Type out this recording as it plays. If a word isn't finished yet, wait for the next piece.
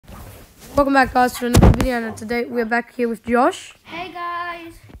Welcome back, guys, to another video, and today we're back here with Josh. Hey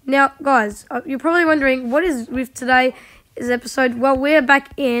guys! Now, guys, you're probably wondering what is with today's episode. Well, we're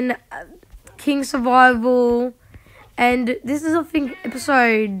back in King Survival, and this is, I think,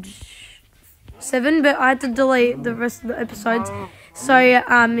 episode 7, but I had to delete the rest of the episodes. So,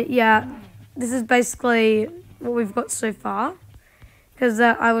 yeah, this is basically what we've got so far. Because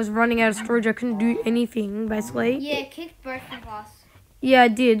I was running out of storage, I couldn't do anything, basically. Yeah, it kicked both of us. Yeah, I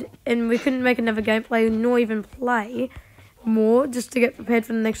did, and we couldn't make another gameplay nor even play more just to get prepared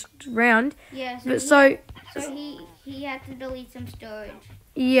for the next round. Yeah, so he had to delete some storage.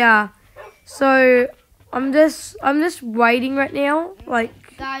 Yeah, so I'm just waiting right now.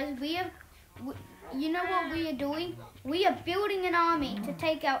 Like, guys, you know what we are doing? We are building an army to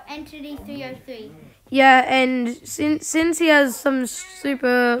take out Entity 303. Yeah, and since he has some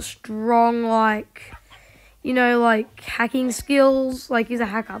super strong, like, you know, like hacking skills, like he's a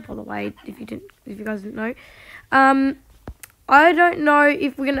hacker, by the way, if you guys didn't know. I don't know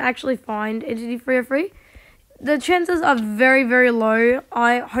if we're gonna actually find Entity 303. The chances are very, very low.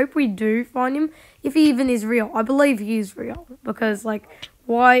 I hope we do find him, if he even is real. I believe he is real, because like,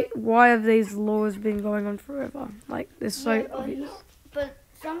 why have these laws been going on forever? Like, they're so obvious. But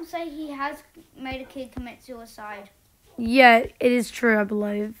some say he has made a kid commit suicide. Yeah, it is true, I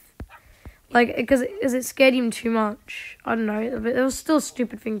believe. Like, because it scared him too much. I don't know, but it was still a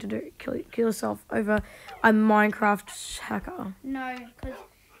stupid thing to do. Kill yourself over a Minecraft hacker. No,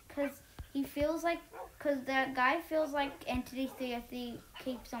 because he feels like, because that guy feels like Entity 303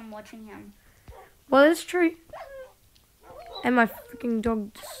 keeps on watching him. Well, that's true. And my freaking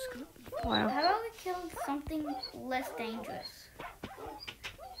dog just fire. How about we kill something less dangerous?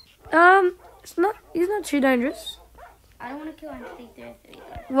 He's not too dangerous. I don't want to kill Entity 303.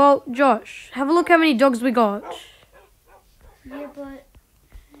 Well, Josh, have a look how many dogs we got. Yeah, but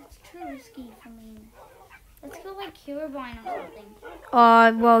it's too risky for me. Let's go like Herobrine or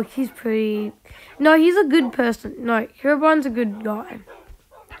something. Well, he's pretty... No, he's a good person. No, Herobrine's a good guy.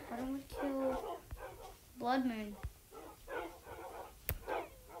 I don't want to kill Blood Moon.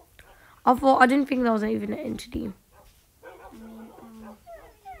 I didn't think that was even an entity.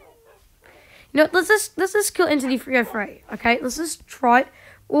 You know, let's just kill Entity 303, okay? Let's just try it.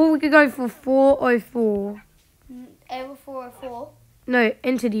 Or we could go for 404. Error 404? No,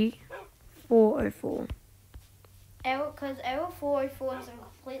 Entity 404. Because Error 404 is a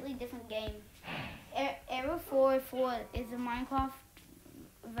completely different game. Error 404 is a Minecraft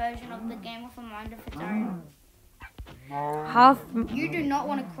version of the game with a mind of its own. You do not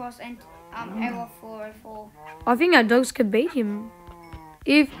want to cross Error 404. I think our dogs could beat him.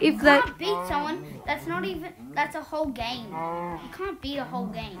 If you can't beat someone, that's a whole game. You can't beat a whole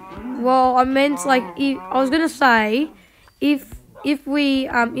game. Well, I meant like, I was gonna say, if he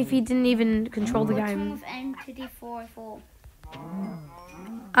didn't even control the game. What's wrong with Entity 404?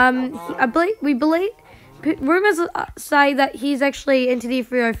 We believe rumors say that he's actually Entity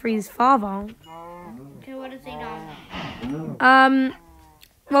 303's father. Okay, what has he done?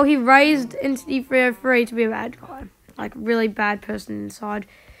 Well, he raised Entity 303 to be a bad guy. Like, really bad person inside.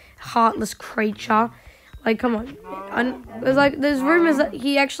 Heartless creature. Like, come on. There's rumors that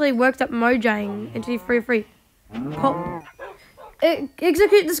he actually worked at Mojang Entity 303.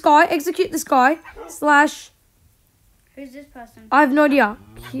 Execute this guy. Execute this guy. / Who's this person? I have no idea.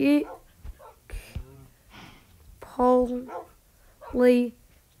 Holy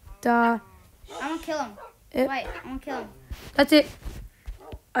da. I'm gonna kill him. Wait, I'm gonna kill him. That's it.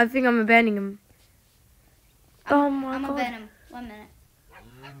 I think I'm abandoning him. Oh my God. I'm gonna ban him. 1 minute.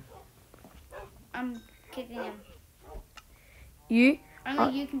 I'm kicking him. You?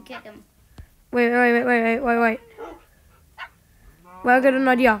 Only you can kick him. Wait. Well, I got an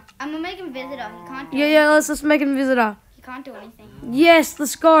idea. I'm gonna make him visitor. He can't do Yeah, let's just make him visitor. He can't do anything. Yes,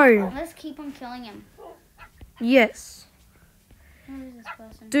 let's go. Let's keep on killing him. Yes. Who is this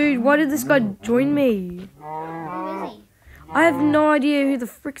person? Dude, why did this guy join me? Who is he? I have no idea who the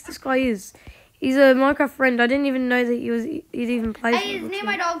frick this guy is. He's a Minecraft friend. I didn't even know that he'd even played. Hey, he's near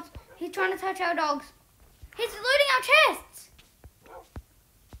my dogs. He's trying to touch our dogs. He's looting our chests.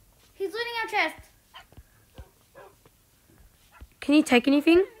 He's looting our chests. Can he take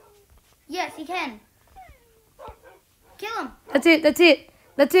anything? Yes, he can. Kill him. That's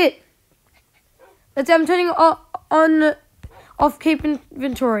it. I'm turning off keep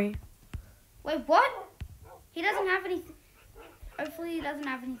inventory. Wait, what? He doesn't have anything. Hopefully he doesn't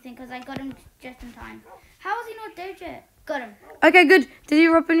have anything because I got him just in time. How is he not dead yet? Got him. Okay, good. Did he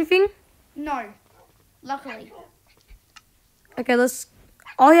drop anything? No. Luckily. Okay, let's...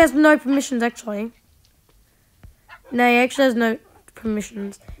 Oh, he has no permissions, actually. No, he actually has no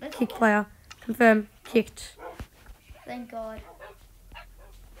permissions. Kick player. Confirm. Kicked. Thank God.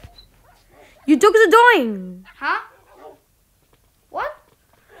 Your dogs are dying. Huh? What?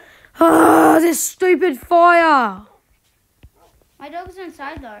 Ah, this stupid fire. My dog's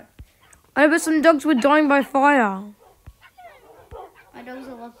inside though. I bet some dogs were dying by fire. My dogs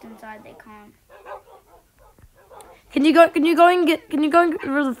are locked inside. They can't. Can you go and get rid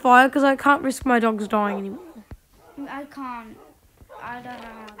of the fire? Because I can't risk my dogs dying anymore. I can't. I don't know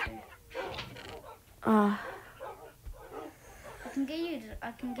how to. Ah. I can get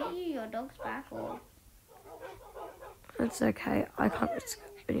you your dogs back, or That's okay. I can't risk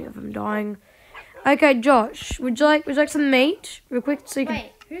any of them dying. Okay, Josh, would you like some meat? Real quick, so you can...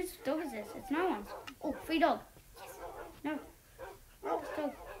 wait, whose dog is this? It's no one's. Oh, free dog. Yes. No. This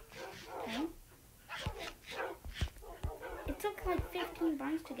dog. Okay. It took like 15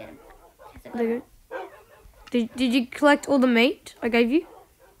 bones to get him. Yes, I got him. Did you collect all the meat I gave you?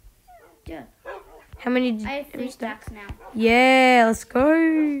 Yeah. How many did I have 3 stacks now. Yeah, let's go.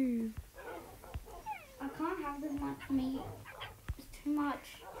 I can't have this much meat. It's too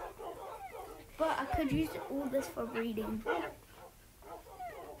much. But I could use all this for breeding.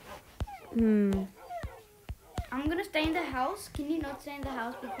 Hmm. I'm gonna stay in the house. Can you not stay in the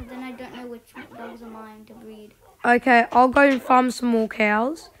house? Because then I don't know which dogs are mine to breed. Okay, I'll go and farm some more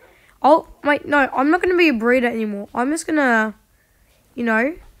cows. Wait, no, I'm not gonna be a breeder anymore. I'm just gonna, you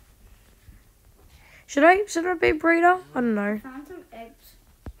know. Should I be a breeder? I don't know. I found some eggs.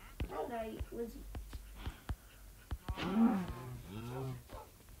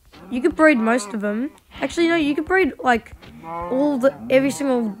 You could breed most of them. Actually, no, you could breed like every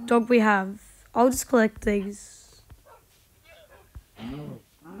single dog we have. I'll just collect these.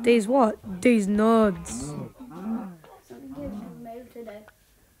 These what? These nuts. Something came in the mail today.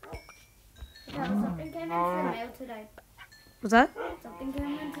 Something came into the mail today. What's that? Something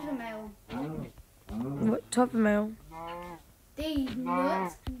came into the mail. What type of mail? These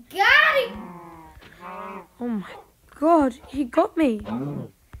nuts. Got it! Oh my god, he got me.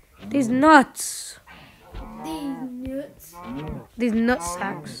 These nuts. These nuts. These nut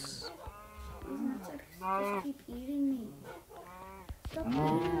sacks. These nuts just keep eating me. Stop eating me,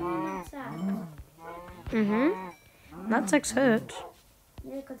 nutsacks. Nut sacks hurt.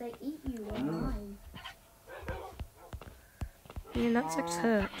 Yeah, because they eat you alive. Yeah, nut sacks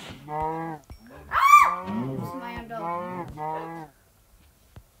hurt. This is my own dog.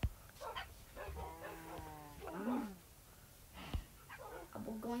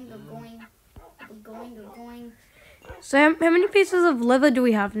 Going. So how many pieces of leather do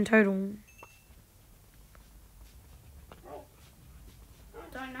we have in total?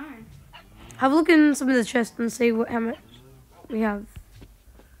 Don't know. Have a look in some of the chests and see how much we have.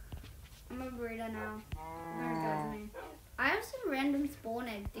 I'm a breeder now. Don't judge me. I have some random spawn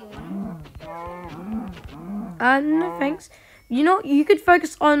eggs. Do you want them? No thanks. You know, you could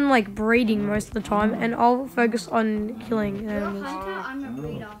focus on like breeding most of the time, and I'll focus on killing You're a animals. hunter, I'm a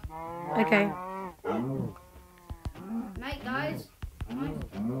breeder. Okay. Mate, guys. Going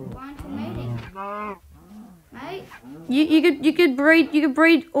to mating. Mate. You could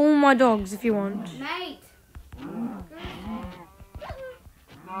breed all my dogs if you want. Mate. These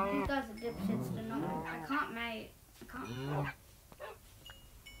guys are dipshits to not. I can't mate. I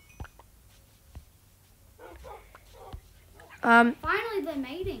can't. Finally, they're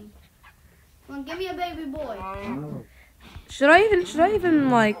mating. Come on, give me a baby boy. Should I even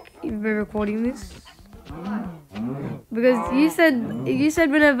like be recording this? Why? Because you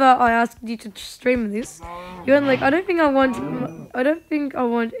said whenever I asked you to stream this, you were like, I don't think I want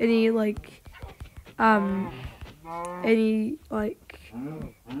any like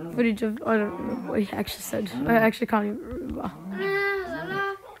footage of. I don't remember what he actually said. I actually can't even remember.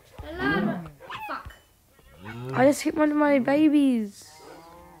 Fuck. I just hit one of my babies.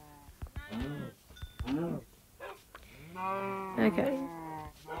 Okay.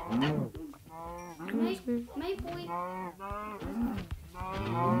 Mate boy.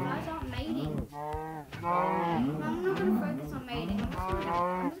 Guys aren't mating. I'm not gonna focus on mating.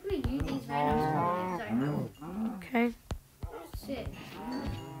 I'm just gonna use these random spawn. Okay. Shit.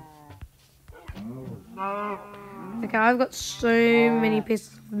 Okay, I've got so many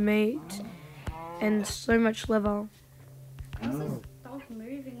pieces of meat and so much leather. How's this dog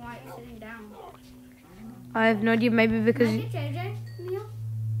moving while it's sitting down? I have no idea. Maybe because Can I get JJ in here?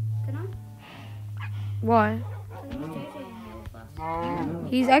 Can I? why? Can I get JJ in here with us?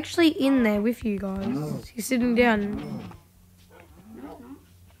 He's actually in there with you guys. He's sitting down. No,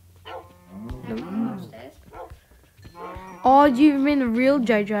 it's not. I'm upstairs. Oh, do you mean the real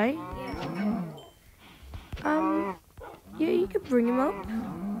JJ? Yeah. Yeah, you can bring him up.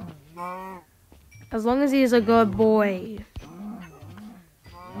 As long as he is a good boy.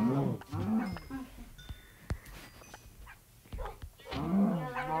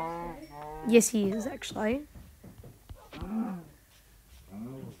 Yes, he is, actually.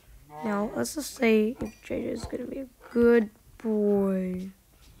 Now, let's just see if JJ's going to be a good boy.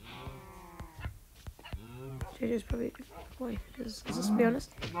 JJ's probably a good boy. Because, let's just be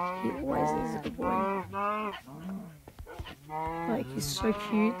honest, he always is a good boy. Like, he's so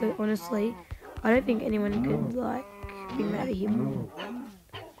cute that, honestly, I don't think anyone could, like, be mad at him.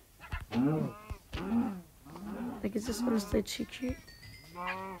 Like, it's just honestly too cute.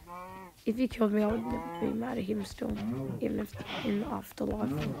 If he killed me, I would never be mad at him still, even if in the afterlife.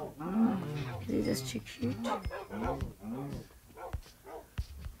 Because he's just too cute.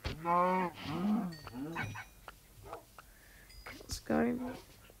 Okay, let's go.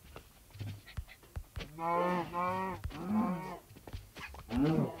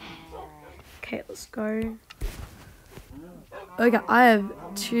 Okay, let's go. Okay, I have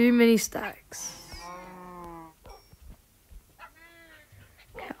too many stacks.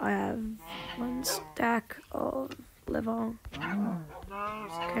 Okay, I have 1 stack of leather.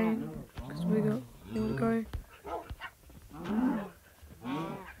 Okay, because we got more to go.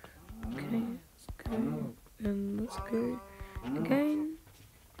 Okay, let's go. And let's go again.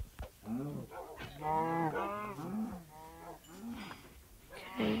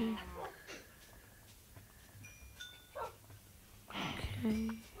 Okay. Okay.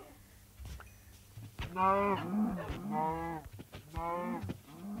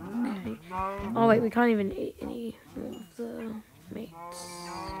 Okay. Oh wait, we can't even eat any of the meats.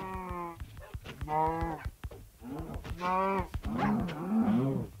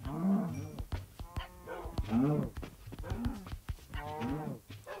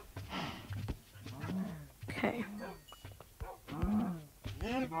 Okay.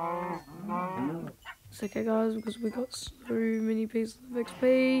 It's okay, guys, because we got so many pieces of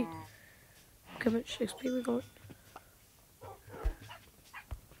XP. Look how much XP we got.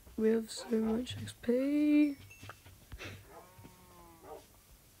 We have so much XP.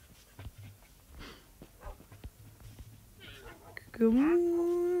 Come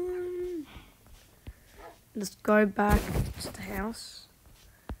on. Let's go back to the house.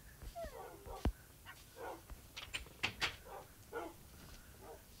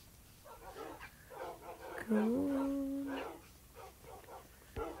 Come on.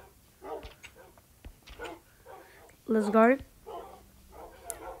 Let's go.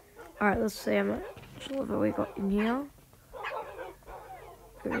 Alright, let's see how much leather we got in here.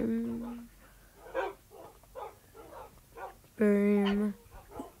 Boom. Boom.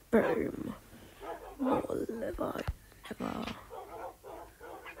 Boom. More leather than ever.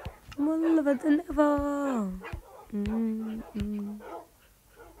 More leather than ever.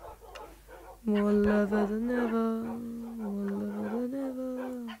 More leather than ever. More leather than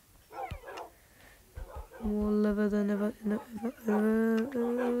ever. More leather than ever, ever.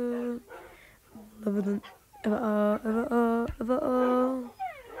 More leather than ever.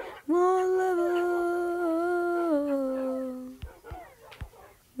 More leather.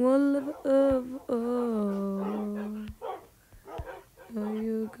 More leather. Are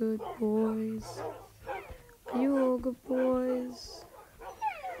you good boys? Are you all good boys?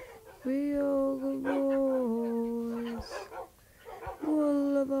 We all good boys. More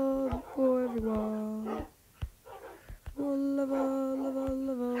leather for everyone. More leather, leather,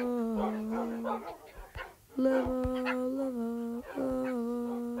 leather. Leather, leather.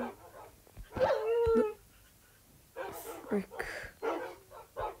 Frick.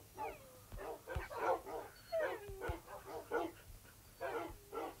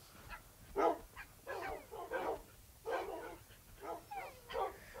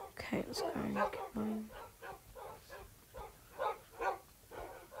 Okay, let's go. Come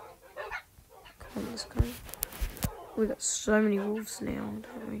on, let's go. We got so many wolves now,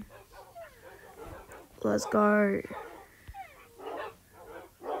 don't we? Let's go.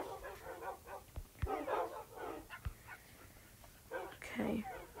 Okay.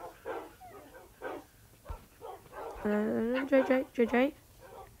 JJ.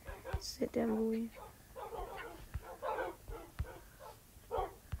 Sit down, boy.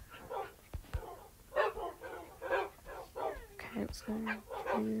 Okay, let's go. Yeah.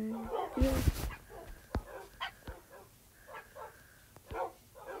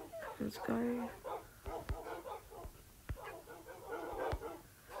 Let's go.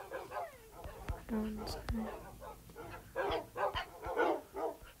 Let's go.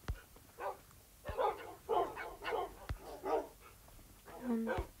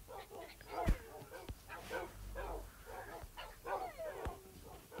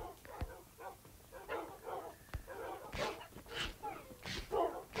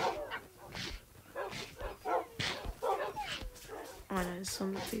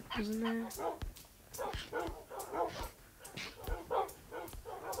 some people's in there.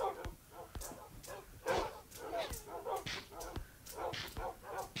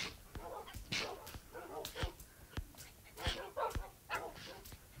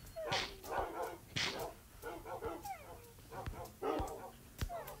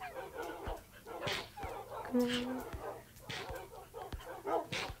 Come on.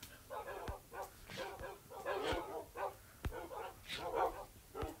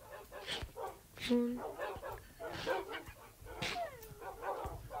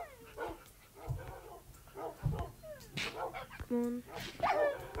 Come on.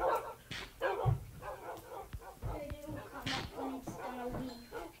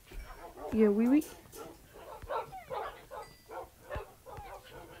 Yeah, wee wee.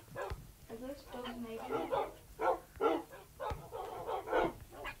 Are those dogs mating?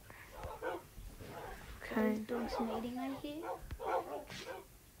 Okay. Are those dogs mating, I hear?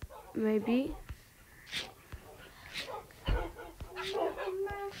 Maybe.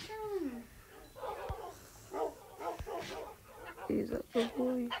 Is that the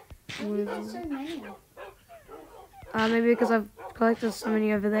boy? Why do you get so many? Maybe because I've collected so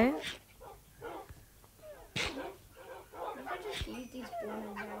many over there. If I just use these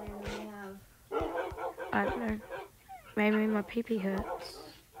borders I randomly have. I don't know. Maybe my pee-pee hurts.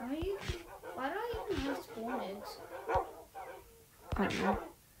 Why do I even have spawn eggs? I don't know.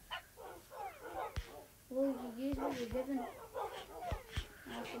 Well, you use what you're given.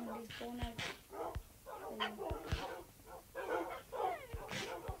 I can these spawn eggs.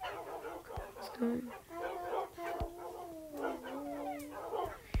 Let's go.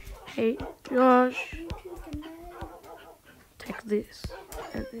 Hey, Josh. Take this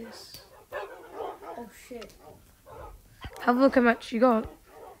and this. Oh shit. Have a look how much you got.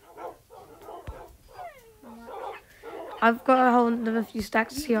 I've got a whole another few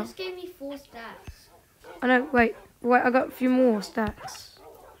stacks You here. just gave me 4 stacks. I know, wait, I got a few more stacks.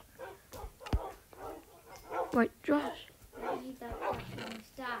 Wait, Josh. I need that many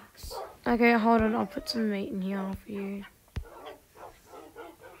stacks. Okay, hold on, I'll put some meat in here for you.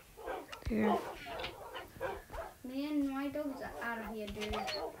 Here, Man, my dogs are out of here, dude.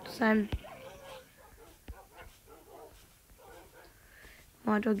 Sam.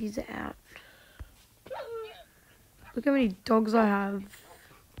 My doggies are out. Look how many dogs I have.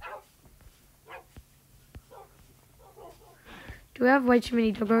 Do we have way too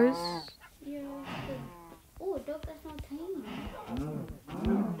many doggos? Yeah, oh, a dog that's not tame.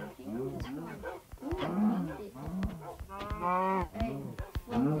 Hey,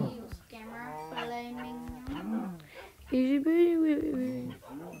 fuck you, scammer, for letting me know. Easy baby.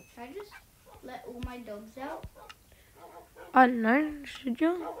 Should I just let all my dogs out? I don't know, should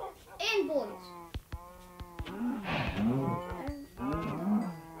you? And boys!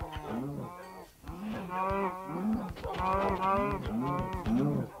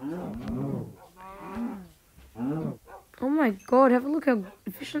 Oh my god, have a look how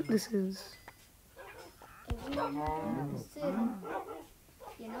efficient this is. Sitting.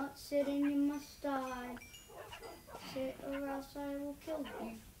 You're not sitting, you must die. Sit or else I will kill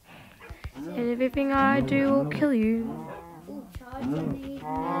you. And everything I do will kill you. Ooh, charger, need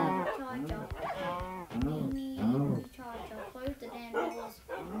charger. Need charger. Close the damn doors.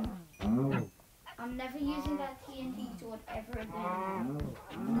 I'm never using that TNT sword ever again.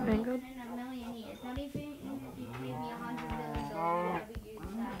 Not Thank even God. in a million years. Not even if you give me $100 million, I'll never use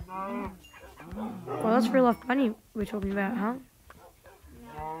that. Well, that's real life money we're talking about, huh?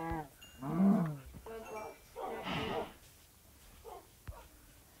 No.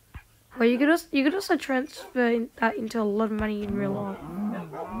 Well, you could also transfer that into a lot of money in real life.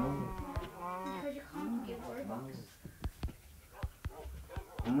 Because you can't give Robux.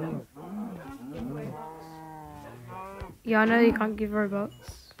 Can't give Robux. Yeah, I know you can't give Robux.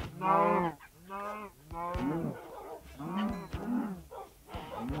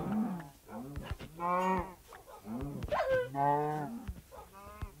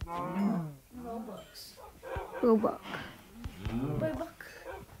 Robux. Robux.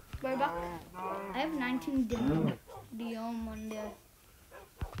 I have 19 Dion on there.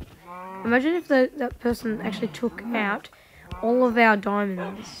 Imagine if that person actually took out all of our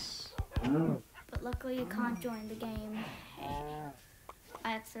diamonds. But luckily you can't join the game.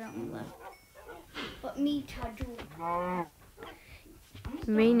 I accidentally left. But me, Chaju.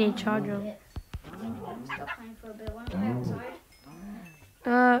 Me need charger. I'm still playing for a bit. Wanna play outside?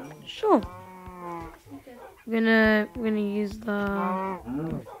 Sure. Okay. We're gonna use the.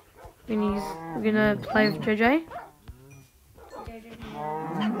 We're gonna play with JJ. JJ.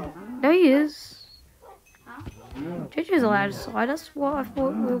 No, he is. Huh? JJ's allowed outside. That's what I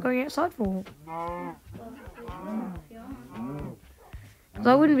thought we were going outside for. Because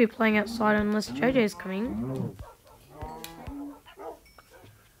I wouldn't be playing outside unless JJ's coming.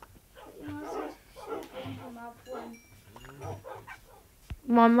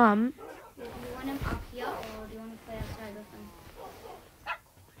 My mum. Do you want him up here or do you want to play outside with him?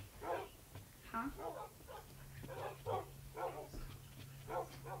 Huh?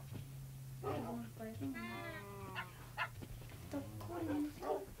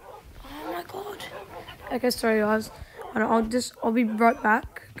 Oh my god. Okay, sorry guys. I'll be right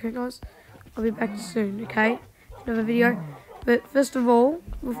back. Okay guys. I'll be back soon, okay? Another video. But first of all,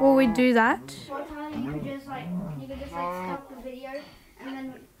 before we do that, Or Tyler, you could just like stop the video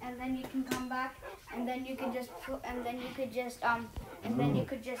and then you can come back and then you could just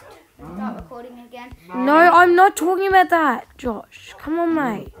start recording again. no, I'm not talking about that, Josh. Come on,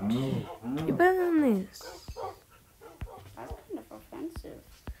 mate. You're better than this. That's kind of offensive.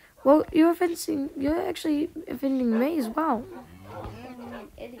 Well, you're actually offending me as well. You're an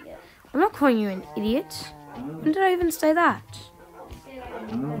idiot. I'm not calling you an idiot. When did I even say that? I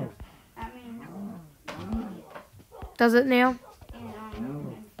mean, Does it now?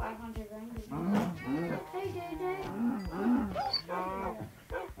 in 500 languages. Hey, JJ.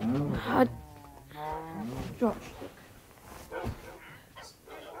 Josh.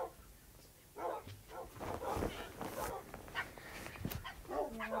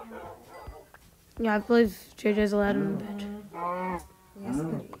 Yeah, I believe JJ's allowed in bed. Yes,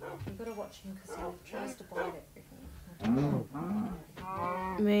 but you've got to watch him because he tries to bite everything.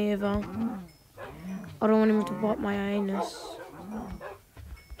 Me either. I don't want him to bite my anus.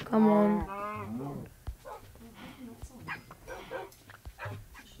 Come on.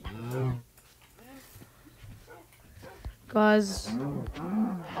 Guys,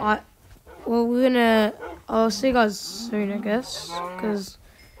 I'll see you guys soon, I guess, because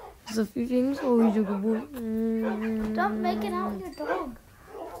there's a few things. Oh, he's a good boy. Stop making out with your dog.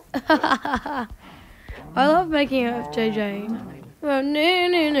 I love making out with JJ.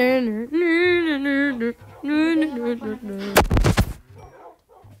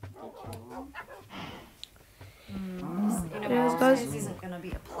 Anyways, guys. This isn't going to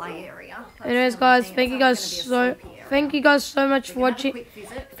be a play area. Anyways, guys, thank you guys so much for watching. Quick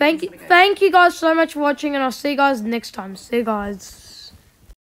visit. Thank you guys so much for watching, and I'll see you guys next time. See you guys.